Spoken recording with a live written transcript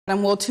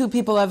Well, 2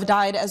 people have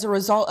died as a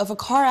result of a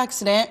car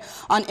accident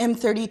on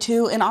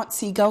M-32 in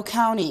Otsego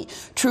County.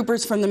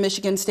 Troopers from the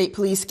Michigan State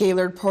Police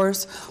Gaylord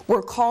Force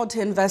were called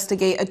to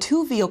investigate a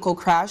 2-vehicle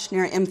crash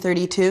near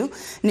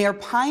M-32 near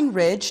Pine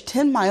Ridge,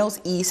 10 miles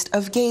east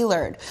of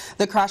Gaylord.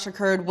 The crash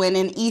occurred when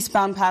an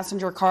eastbound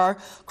passenger car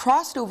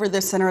crossed over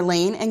the center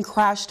lane and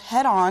crashed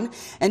head-on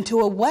into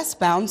a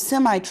westbound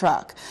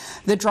semi-truck.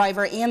 The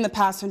driver and the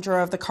passenger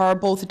of the car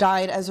both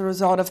died as a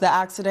result of the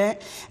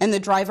accident, and the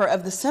driver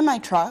of the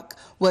semi-truck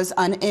was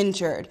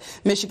uninjured.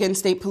 Michigan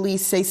State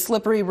Police say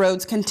slippery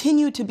roads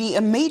continue to be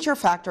a major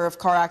factor of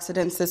car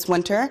accidents this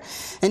winter,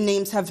 and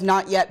names have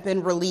not yet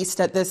been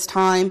released at this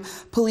time.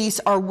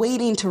 Police are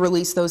waiting to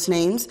release those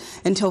names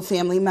until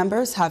family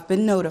members have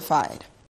been notified.